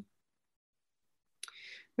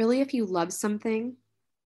really, if you love something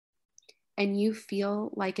and you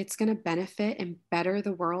feel like it's going to benefit and better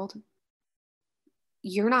the world,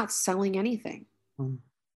 you're not selling anything. Mm.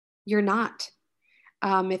 You're not.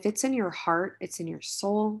 If it's in your heart, it's in your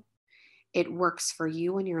soul, it works for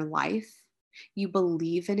you in your life, you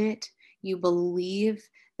believe in it, you believe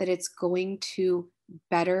that it's going to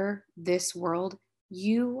better this world,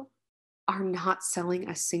 you are not selling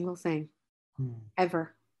a single thing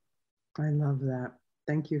ever. I love that.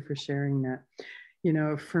 Thank you for sharing that. You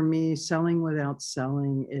know, for me, selling without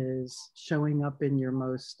selling is showing up in your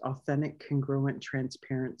most authentic, congruent,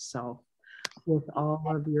 transparent self with all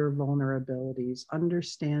of your vulnerabilities,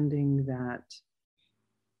 understanding that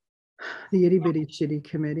the itty bitty shitty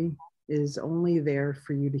committee is only there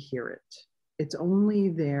for you to hear it. It's only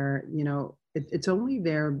there, you know, it's only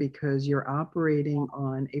there because you're operating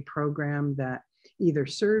on a program that either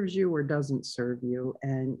serves you or doesn't serve you,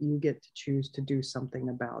 and you get to choose to do something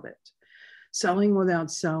about it. Selling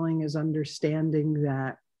without selling is understanding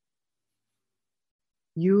that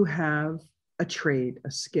you have a trade,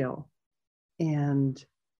 a skill, and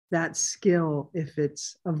that skill, if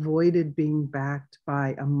it's avoided being backed by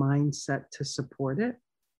a mindset to support it,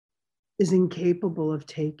 is incapable of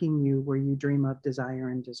taking you where you dream of, desire,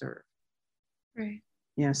 and deserve. Right.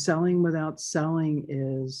 Yeah, selling without selling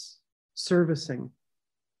is servicing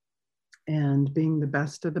and being the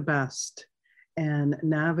best of the best and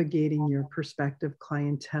navigating your prospective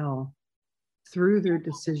clientele through their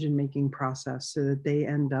decision-making process so that they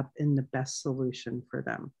end up in the best solution for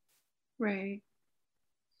them. Right.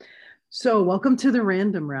 So welcome to the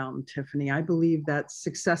random round, Tiffany. I believe that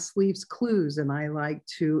success leaves clues, and I like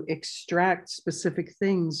to extract specific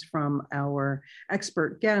things from our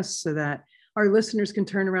expert guests so that our listeners can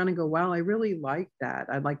turn around and go, wow, I really like that.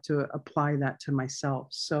 I'd like to apply that to myself.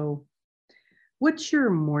 So what's your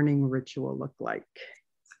morning ritual look like?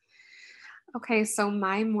 Okay, so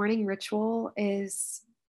my morning ritual is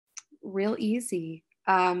real easy.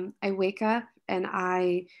 I wake up and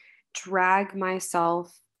I drag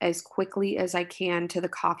myself as quickly as I can to the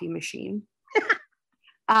coffee machine.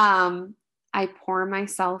 I pour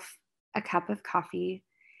myself a cup of coffee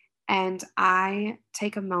and I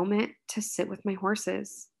take a moment to sit with my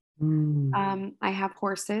horses. I have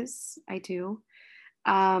horses, I do.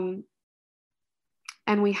 And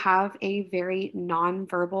we have a very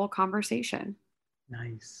nonverbal conversation.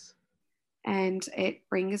 Nice. And it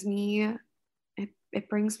brings me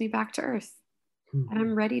back to earth. And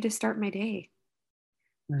I'm ready to start my day.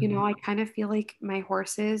 You know, I kind of feel like my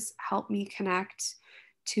horses help me connect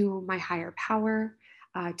to my higher power,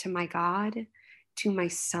 to my God, to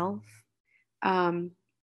myself. That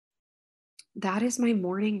is my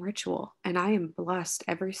morning ritual. And I am blessed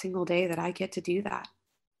every single day that I get to do that.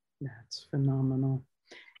 That's phenomenal.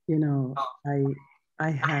 You know,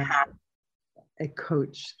 I had a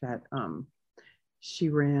coach that she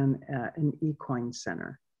ran an equine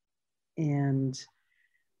center, and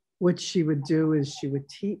what she would do is she would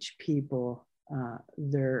teach people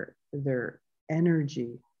their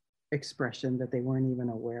energy expression that they weren't even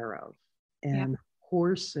aware of. And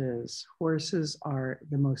horses are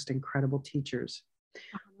the most incredible teachers.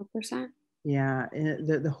 100%. Yeah,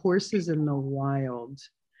 the horses in the wild,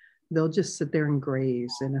 they'll just sit there and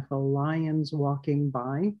graze. And if a lion's walking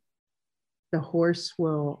by, the horse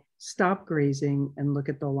will stop grazing and look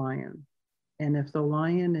at the lion. And if the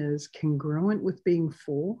lion is congruent with being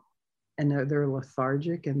full and they're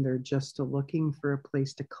lethargic and they're just looking for a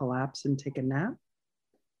place to collapse and take a nap,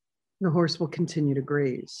 the horse will continue to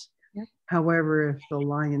graze. Yep. However, if the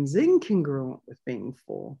lion's incongruent with being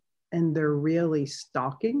full and they're really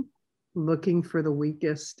stalking, looking for the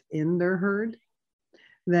weakest in their herd,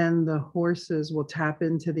 then the horses will tap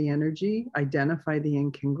into the energy, identify the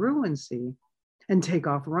incongruency, and take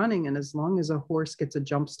off running. And as long as a horse gets a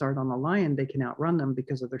jump start on the lion, they can outrun them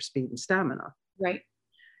because of their speed and stamina. Right.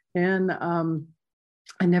 And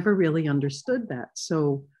I never really understood that.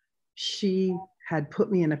 So she had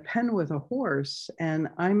put me in a pen with a horse, and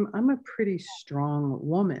I'm a pretty strong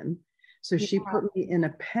woman. So she put me in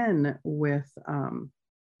a pen with a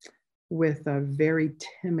very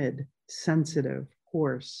timid, sensitive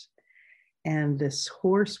horse. And this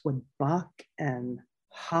horse would buck and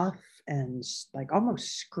huff and like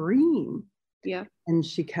almost scream. Yeah. And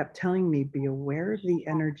she kept telling me, be aware of the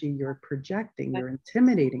energy you're projecting. You're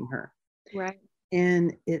intimidating her. Right.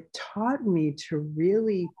 And it taught me to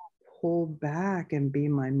really pull back and be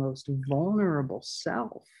my most vulnerable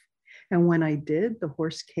self. And when I did, the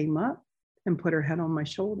horse came up and put her head on my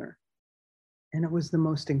shoulder. And it was the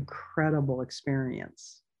most incredible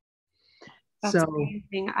experience. That's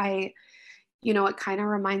amazing. It kind of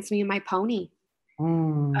reminds me of my pony.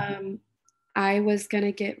 I was going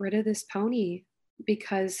to get rid of this pony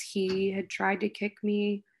because he had tried to kick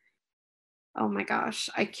me. Oh my gosh,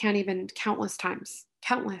 I can't even, countless times,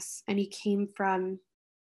 countless. And he came from,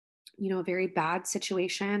 a very bad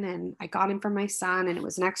situation, and I got him from my son, and it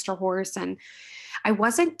was an extra horse, and I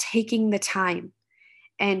wasn't taking the time.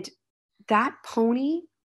 And that pony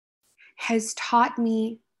has taught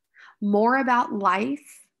me more about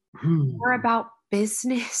life, more about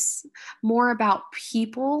business, more about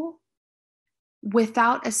people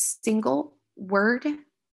without a single word.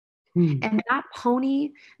 And that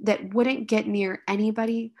pony that wouldn't get near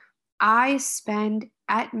anybody, I spend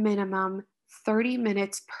at minimum 30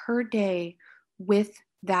 minutes per day with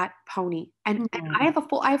that pony. And I have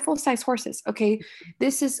full size horses. Okay.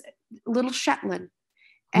 This is little Shetland.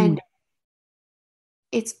 And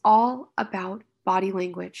it's all about body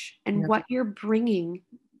language and what you're bringing,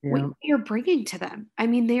 what you're bringing to them. I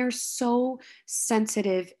mean, they are so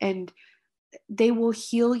sensitive, and they will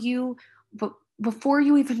heal you, but before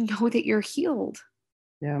you even know that you're healed.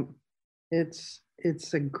 Yeah. It's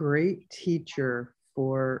a great teacher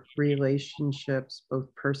for relationships, both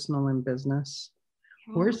personal and business.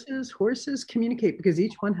 Horses communicate because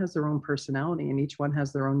each one has their own personality and each one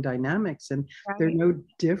has their own dynamics, and they're no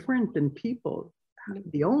different than people.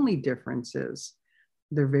 The only difference is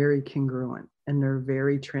they're very congruent and they're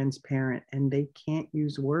very transparent, and they can't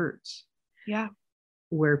use words. Yeah.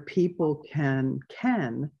 Where people can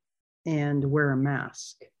and wear a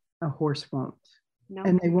mask, a horse won't. No.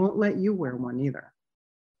 And they won't let you wear one either.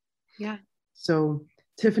 Yeah. So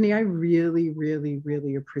Tiffany, I really, really,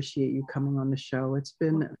 really appreciate you coming on the show. It's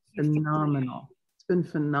been phenomenal. It's been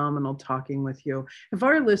phenomenal talking with you. If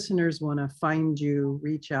our listeners want to find you,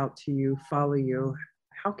 reach out to you, follow you,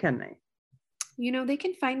 how can they? They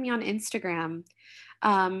can find me on Instagram,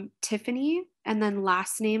 Tiffany, and then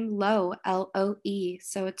last name Lowe, Loe.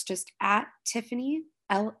 So it's just at Tiffany,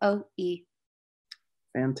 Loe.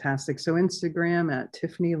 Fantastic. So Instagram at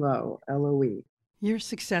Tiffany Lowe, Loe. Your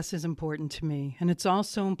success is important to me, and it's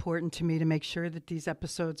also important to me to make sure that these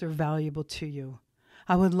episodes are valuable to you.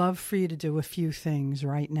 I would love for you to do a few things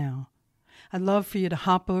right now. I'd love for you to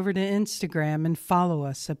hop over to Instagram and follow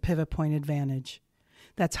us at Pivot Point Advantage.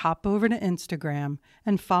 That's hop over to Instagram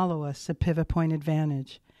and follow us at Pivot Point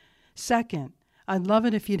Advantage. Second, I'd love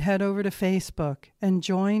it if you'd head over to Facebook and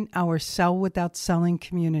join our Sell Without Selling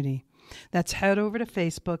community. That's head over to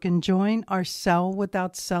Facebook and join our Sell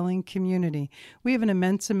Without Selling community. We have an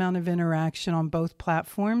immense amount of interaction on both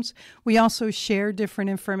platforms. We also share different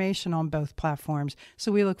information on both platforms,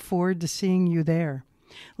 so we look forward to seeing you there.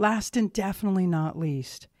 Last and definitely not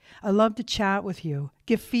least, I love to chat with you,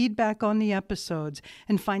 give feedback on the episodes,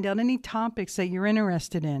 and find out any topics that you're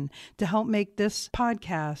interested in to help make this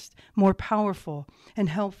podcast more powerful and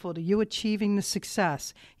helpful to you achieving the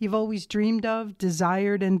success you've always dreamed of,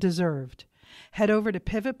 desired, and deserved. Head over to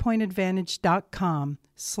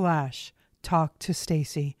pivotpointadvantage.com/talk to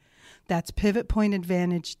Stacy. That's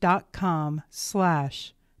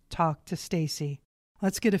pivotpointadvantage.com/talk to Stacy.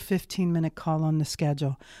 Let's get a 15-minute call on the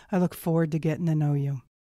schedule. I look forward to getting to know you.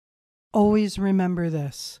 Always remember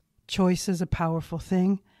this: choice is a powerful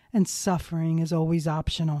thing, and suffering is always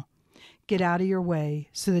optional. Get out of your way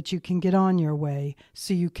so that you can get on your way,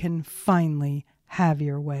 so you can finally have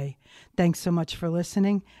your way. Thanks so much for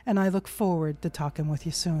listening, and I look forward to talking with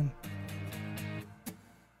you soon.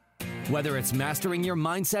 Whether it's mastering your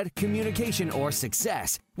mindset, communication, or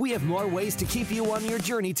success, we have more ways to keep you on your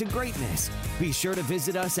journey to greatness. Be sure to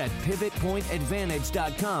visit us at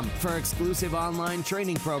pivotpointadvantage.com for exclusive online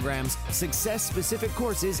training programs, success-specific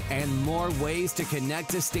courses, and more ways to connect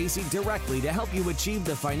to Stacy directly to help you achieve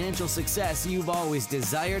the financial success you've always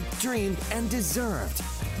desired, dreamed, and deserved.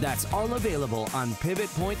 That's all available on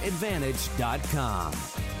pivotpointadvantage.com.